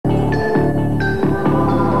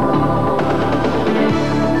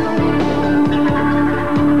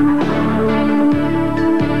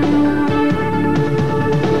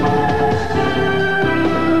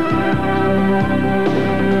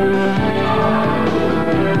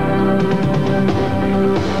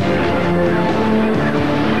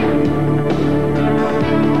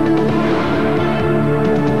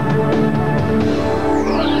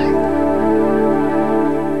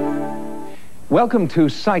Welcome to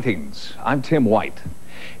Sightings. I'm Tim White.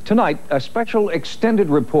 Tonight, a special extended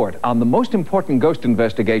report on the most important ghost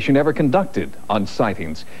investigation ever conducted on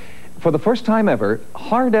Sightings. For the first time ever,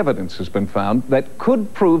 hard evidence has been found that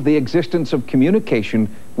could prove the existence of communication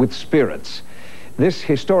with spirits. This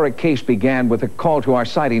historic case began with a call to our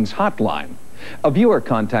Sightings hotline. A viewer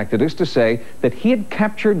contacted us to say that he had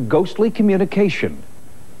captured ghostly communication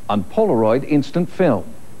on Polaroid instant film.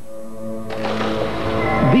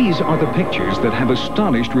 These are the pictures that have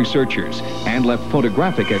astonished researchers and left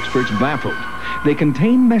photographic experts baffled. They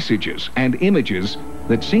contain messages and images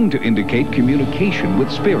that seem to indicate communication with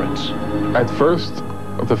spirits. At first,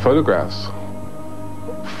 the photographs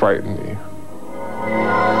frightened me.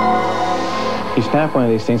 You snap one of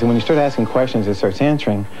these things, and when you start asking questions, it starts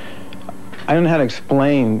answering. I don't know how to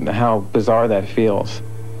explain how bizarre that feels.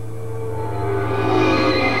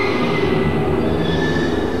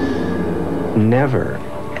 Never,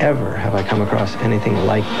 ever have I come across anything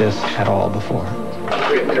like this at all before.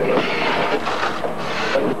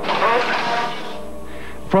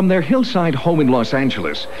 From their hillside home in Los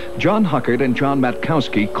Angeles, John Huckert and John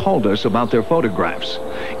Matkowski called us about their photographs.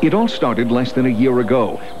 It all started less than a year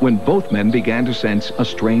ago, when both men began to sense a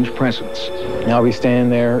strange presence. I'll be standing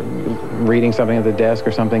there reading something at the desk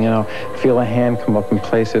or something, and I'll feel a hand come up and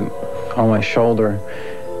place it on my shoulder.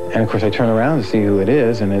 And of course I turn around to see who it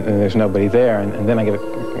is, and there's nobody there, and then I get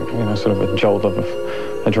sort of a jolt of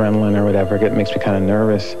adrenaline or whatever. It makes me kind of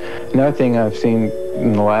nervous. Another thing I've seen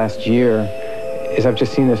in the last year is I've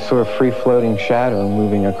just seen this sort of free-floating shadow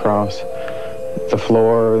moving across the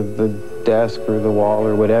floor, or the desk, or the wall,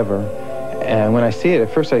 or whatever. And when I see it,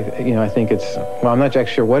 at first I think it's, well, I'm not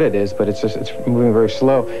exactly sure what it is, but it's moving very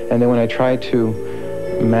slow. And then when I try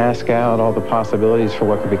to mask out all the possibilities for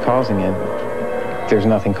what could be causing it, there's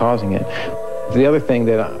nothing causing it. The other thing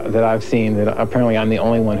that I've seen, that apparently I'm the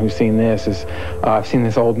only one who's seen this, is I've seen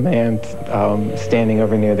this old man standing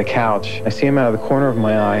over near the couch. I see him out of the corner of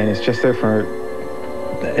my eye, and it's just there for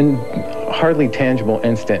a hardly tangible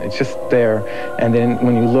instant. It's just there, and then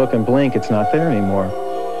when you look and blink, it's not there anymore.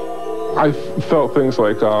 I felt things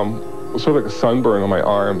like sort of like a sunburn on my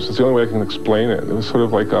arms. It's the only way I can explain it. It was sort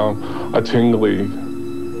of like a tingly,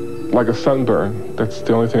 like a sunburn. That's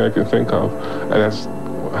the only thing I can think of, and that's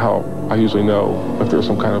how I usually know if there's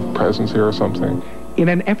some kind of presence here or something. In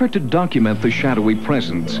an effort to document the shadowy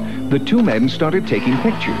presence, the two men started taking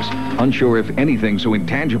pictures, unsure if anything so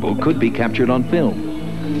intangible could be captured on film.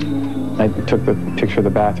 I took the picture of the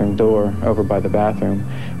bathroom door over by the bathroom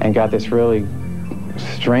and got this really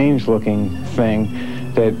strange-looking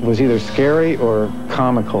thing that was either scary or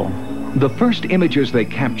comical. The first images they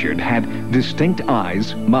captured had distinct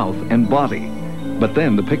eyes, mouth, and body. But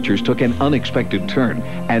then the pictures took an unexpected turn,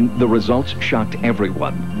 and the results shocked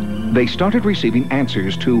everyone. They started receiving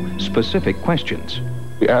answers to specific questions.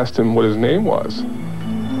 We asked him what his name was,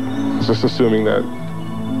 just assuming that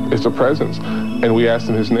it's a presence. And we asked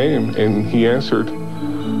him his name, and he answered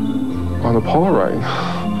on the Polaroid.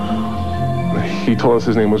 He told us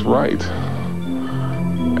his name was Wright.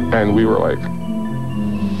 And we were like,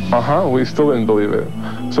 we still didn't believe it.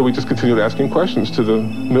 So we just continued asking questions to the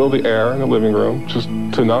middle of the air in the living room, just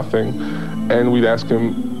to nothing. And we'd ask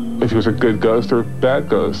him if he was a good ghost or a bad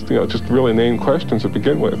ghost, just really inane questions to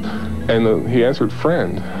begin with. And he answered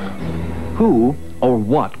friend. Who or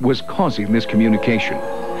what was causing this communication?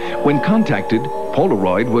 When contacted,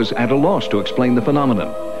 Polaroid was at a loss to explain the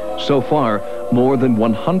phenomenon. So far, more than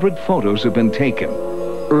 100 photos have been taken.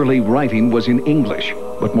 Early writing was in English,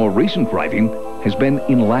 but more recent writing has been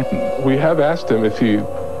in Latin. We have asked him if he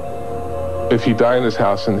died in his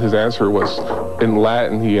house, and his answer was in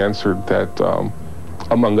Latin. He answered that,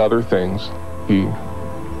 among other things, he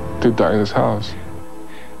did die in his house.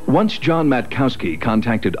 Once John Matkowski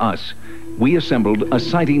contacted us, we assembled a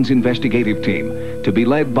Sightings investigative team to be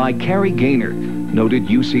led by Cary Gaynor, noted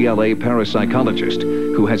UCLA parapsychologist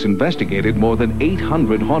who has investigated more than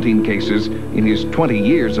 800 haunting cases in his 20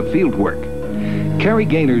 years of field work. Cary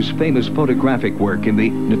Gaynor's famous photographic work in the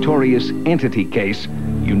notorious Entity case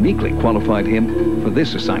uniquely qualified him for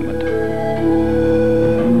this assignment.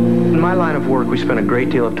 In my line of work, we spend a great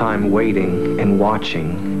deal of time waiting and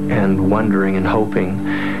watching and wondering and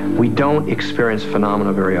hoping. We don't experience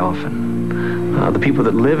phenomena very often. The people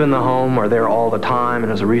that live in the home are there all the time,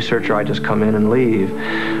 and as a researcher, I just come in and leave.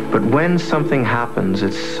 But when something happens,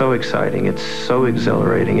 it's so exciting, it's so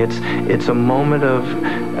exhilarating. It's a moment of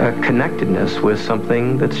connectedness with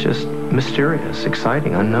something that's just mysterious,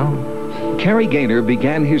 exciting, unknown. Cary Gaynor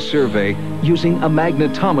began his survey using a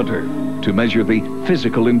magnetometer. to measure the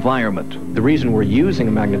physical environment. The reason we're using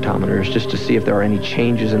a magnetometer is just to see if there are any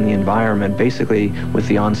changes in the environment, basically with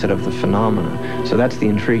the onset of the phenomena. So that's the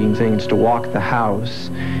intriguing thing, is to walk the house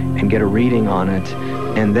and get a reading on it,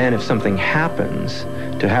 and then if something happens,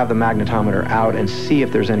 to have the magnetometer out and see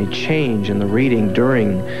if there's any change in the reading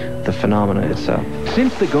during the phenomena itself.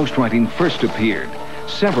 Since the ghostwriting first appeared,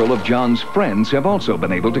 several of John's friends have also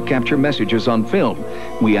been able to capture messages on film.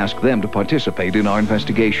 We asked them to participate in our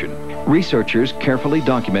investigation. Researchers carefully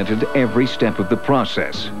documented every step of the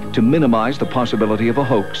process. To minimize the possibility of a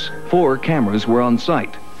hoax, 4 cameras were on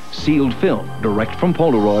site. Sealed film, direct from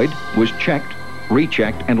Polaroid, was checked,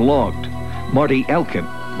 rechecked, and logged. Marty Elkin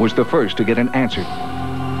was the first to get an answer.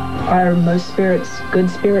 Are most spirits good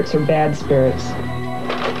spirits or bad spirits?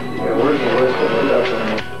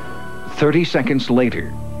 30 seconds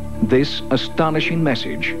later, this astonishing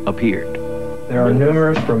message appeared. There are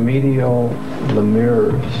numerous remedial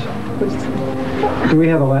lemures. Do we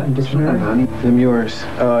have a Latin dictionary? Lemures.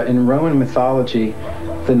 In Roman mythology,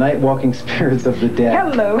 the night-walking spirits of the dead.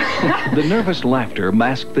 Hello. The nervous laughter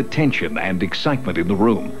masked the tension and excitement in the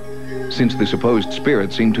room. Since the supposed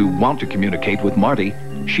spirit seemed to want to communicate with Marty,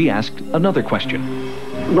 she asked another question.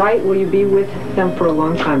 Right, will you be with them for a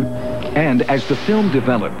long time? And as the film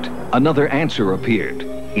developed, another answer appeared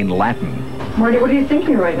in Latin. Marty, what are you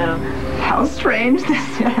thinking right now? How strange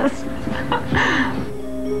this is.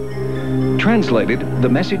 Translated, the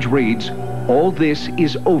message reads, "All this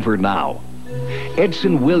is over now."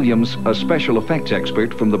 Edson Williams, a special effects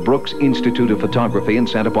expert from the Brooks Institute of Photography in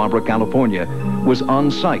Santa Barbara, California, was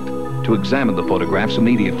on site to examine the photographs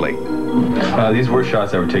immediately. These were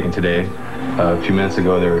shots that were taken today. A few minutes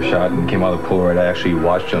ago they were shot and came out of the Polaroid. I actually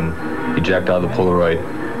watched them eject out of the Polaroid,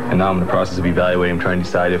 and now I'm in the process of evaluating, trying to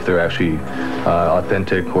decide if they're actually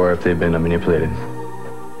authentic or if they've been manipulated.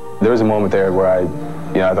 There was a moment there where I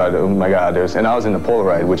thought, oh my God, and I was in the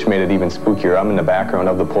Polaroid, which made it even spookier. I'm in the background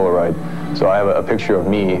of the Polaroid, so I have a picture of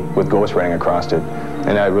me with ghost writing across it,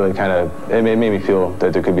 and that really it made me feel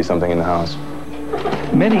that there could be something in the house.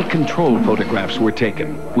 Many control photographs were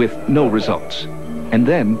taken with no results. And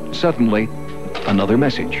then, suddenly, another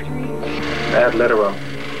message. Ad literal.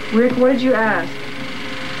 Rick, what did you ask?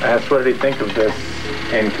 I asked, what did he think of this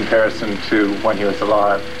in comparison to when he was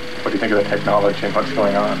alive? What do you think of the technology and what's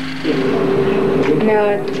going on? No,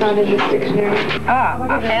 it's not in this dictionary.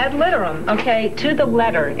 Ad literum. Okay, to the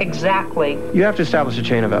letter, exactly. You have to establish a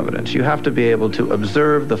chain of evidence. You have to be able to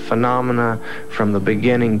observe the phenomena from the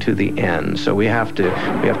beginning to the end. So we have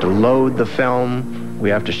to load the film. We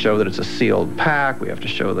have to show that it's a sealed pack. We have to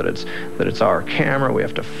show that it's our camera. We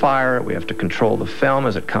have to fire it. We have to control the film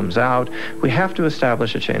as it comes out. We have to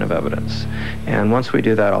establish a chain of evidence. And once we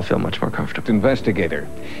do that, I'll feel much more comfortable. Investigator.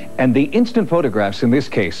 And the instant photographs in this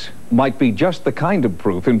case might be just the kind of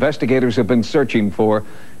proof investigators have been searching for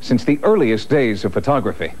since the earliest days of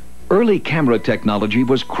photography. Early camera technology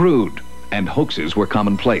was crude, and hoaxes were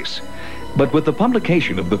commonplace. But with the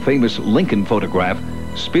publication of the famous Lincoln photograph,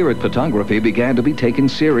 spirit photography began to be taken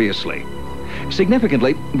seriously.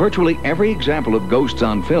 Significantly, virtually every example of ghosts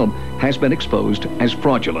on film has been exposed as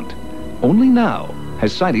fraudulent. Only now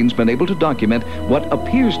has Sightings been able to document what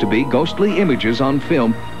appears to be ghostly images on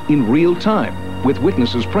film in real time, with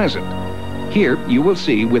witnesses present. Here you will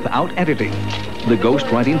see, without editing, the ghost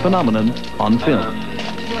writing phenomenon on film.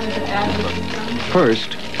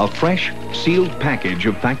 First, a fresh, sealed package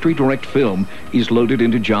of factory direct film is loaded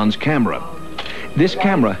into John's camera. This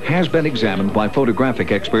camera has been examined by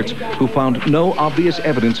photographic experts who found no obvious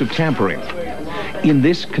evidence of tampering. In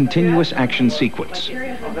this continuous action sequence,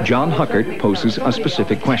 John Huckert poses a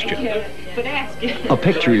specific question. A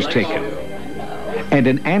picture is taken, and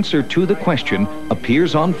an answer to the question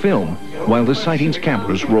appears on film while the Sightings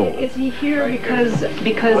cameras roll. Is he here because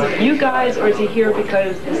you guys, or is he here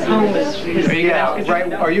because his home is his? Yeah,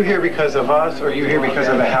 right. Are you here because of us, or are you here because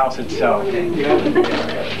of the house itself? You're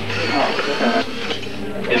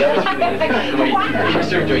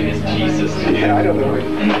sort of doing this Jesus. Yeah, I don't know.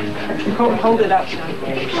 Hold it up, John.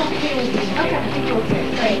 Hey,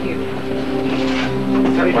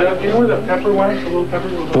 Doug, do you know where the pepper went? The little pepper?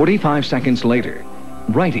 45 seconds later,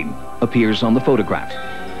 writing appears on the photograph.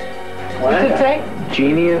 What does it say?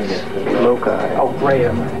 Genius loci. Oh,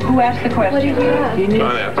 Graham. Who asked the question? What did you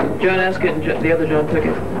ask? John asked it, and the other John took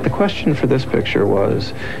it. The question for this picture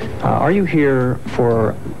was, are you here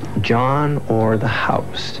for John or the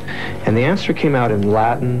house? And the answer came out in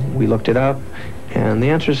Latin. We looked it up, and the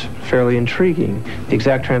answer is fairly intriguing. The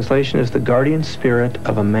exact translation is the guardian spirit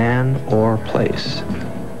of a man or place.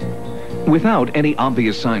 Without any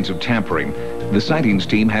obvious signs of tampering, the Sightings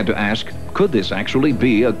team had to ask, could this actually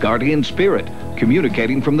be a guardian spirit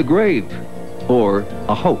communicating from the grave? Or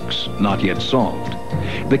a hoax not yet solved?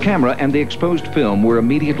 The camera and the exposed film were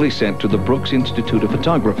immediately sent to the Brooks Institute of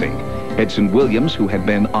Photography. Edson Williams, who had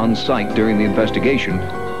been on site during the investigation,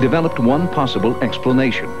 developed one possible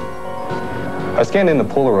explanation. I scanned in the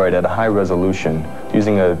Polaroid at a high resolution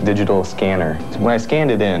using a digital scanner. When I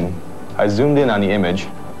scanned it in, I zoomed in on the image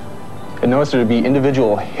and noticed there to be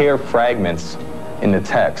individual hair fragments in the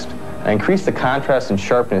text. I increased the contrast and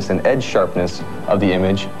sharpness and edge sharpness of the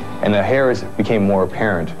image, and the hairs became more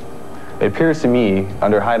apparent. It appears to me,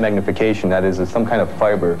 under high magnification, that is some kind of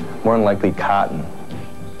fiber, more than likely cotton.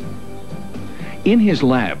 In his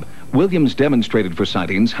lab, Williams demonstrated for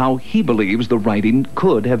Sightings how he believes the writing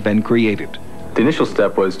could have been created. The initial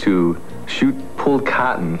step was to shoot pulled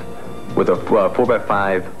cotton with a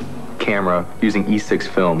 4x5 camera using E6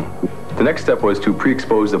 film. The next step was to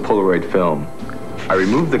pre-expose the Polaroid film. I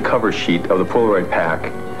removed the cover sheet of the Polaroid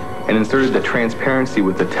pack and inserted the transparency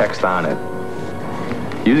with the text on it.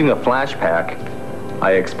 Using a flash pack,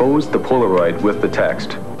 I exposed the Polaroid with the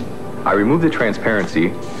text. I removed the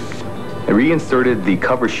transparency, and reinserted the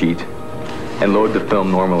cover sheet, and loaded the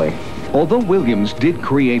film normally. Although Williams did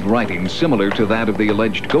create writing similar to that of the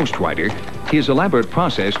alleged ghostwriter, his elaborate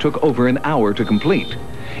process took over an hour to complete.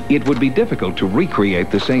 It would be difficult to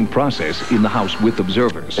recreate the same process in the house with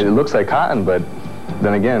observers. It looks like cotton, but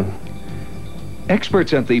then again.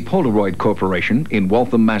 Experts at the Polaroid Corporation in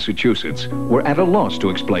Waltham, Massachusetts, were at a loss to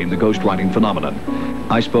explain the ghostwriting phenomenon.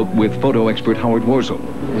 I spoke with photo expert Howard Wurzel.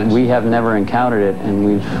 We have never encountered it, and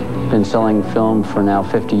we've been selling film for now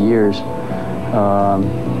 50 years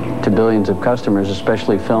to billions of customers,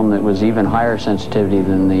 especially film that was even higher sensitivity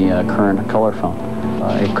than the current color film.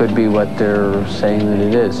 It could be what they're saying that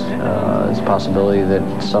it is. It's a possibility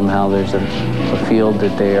that somehow there's a field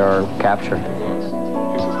that they are capturing.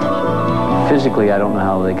 Physically, I don't know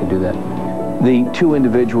how they could do that. The two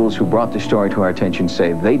individuals who brought the story to our attention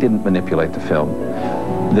say they didn't manipulate the film.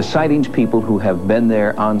 The Sightings people who have been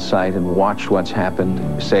there on site and watched what's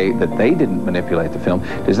happened say that they didn't manipulate the film.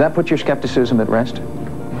 Does that put your skepticism at rest?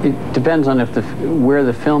 It depends on where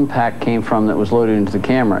the film pack came from that was loaded into the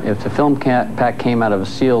camera. If the film pack came out of a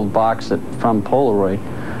sealed box from Polaroid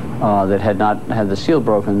that had not had the seal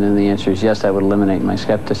broken, then the answer is yes, that would eliminate my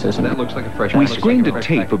skepticism. That looks like a fresh. We screened a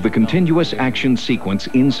tape of the continuous action sequence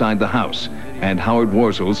inside the house, and Howard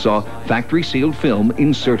Wurzel saw factory-sealed film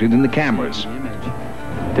inserted in the cameras.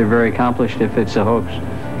 They're very accomplished if it's a hoax.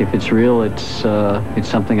 If it's real, it's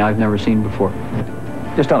something I've never seen before.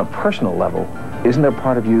 Just on a personal level, isn't there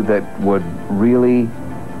part of you that would really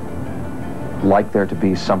like there to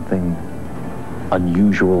be something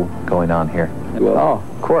unusual going on here? Oh,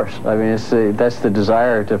 of course. I mean, that's the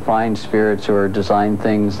desire to find spirits or design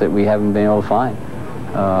things that we haven't been able to find.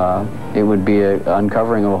 It would be an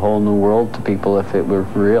uncovering of a whole new world to people if it were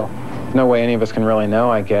real. No way any of us can really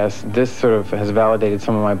know, I guess. This sort of has validated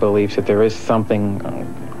some of my beliefs that there is something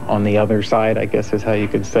on the other side, I guess is how you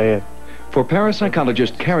could say it. For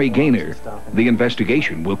parapsychologist Carrie Gaynor, the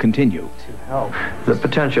investigation will continue. The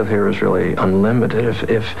potential here is really unlimited.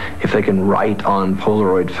 If they can write on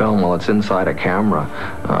Polaroid film while it's inside a camera,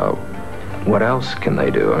 what else can they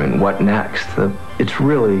do? I mean, what next? It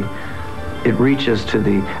reaches to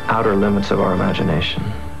the outer limits of our imagination.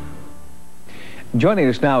 Joining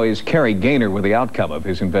us now is Carrie Gaynor with the outcome of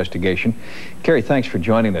his investigation. Carrie, thanks for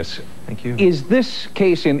joining us. Thank you. Is this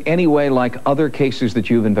case in any way like other cases that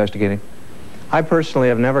you've investigated? I personally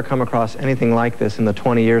have never come across anything like this in the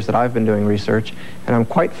 20 years that I've been doing research, and I'm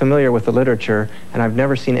quite familiar with the literature, and I've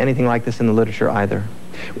never seen anything like this in the literature either.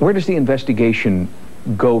 Where does the investigation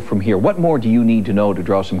go from here? What more do you need to know to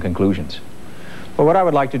draw some conclusions? Well, what I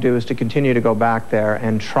would like to do is to continue to go back there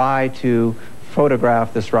and try to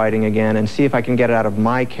photograph this writing again and see if I can get it out of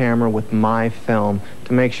my camera with my film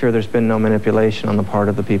to make sure there's been no manipulation on the part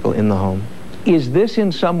of the people in the home. Is this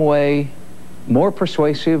in some way more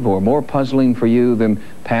persuasive or more puzzling for you than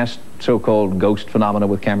past so-called ghost phenomena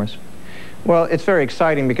with cameras? Well, it's very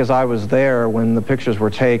exciting because I was there when the pictures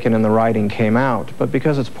were taken and the writing came out. But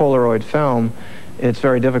because it's Polaroid film, it's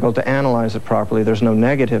very difficult to analyze it properly. There's no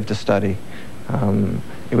negative to study.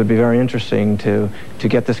 It would be very interesting to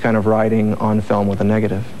get this kind of writing on film with a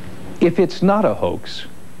negative. If it's not a hoax,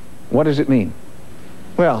 what does it mean?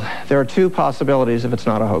 Well, there are two possibilities if it's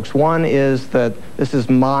not a hoax. One is that this is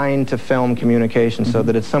mind-to-film communication, so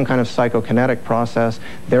that it's some kind of psychokinetic process.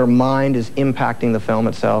 Their mind is impacting the film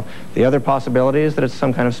itself. The other possibility is that it's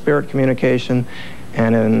some kind of spirit communication,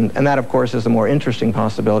 and that, of course, is the more interesting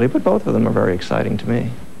possibility, but both of them are very exciting to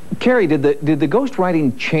me. Carrie, did the ghost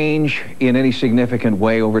writing change in any significant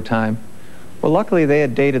way over time? Well, luckily they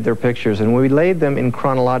had dated their pictures, and when we laid them in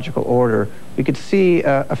chronological order, we could see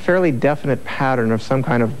a fairly definite pattern of some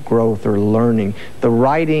kind of growth or learning. The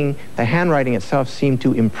writing, the handwriting itself seemed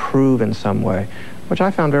to improve in some way, which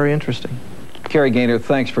I found very interesting. Carrie Gaynor,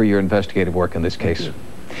 thanks for your investigative work in this case.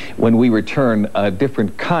 When we return, a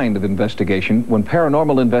different kind of investigation when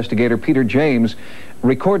paranormal investigator Peter James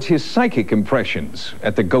records his psychic impressions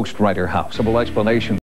at the Ghostwriter house. Explanation.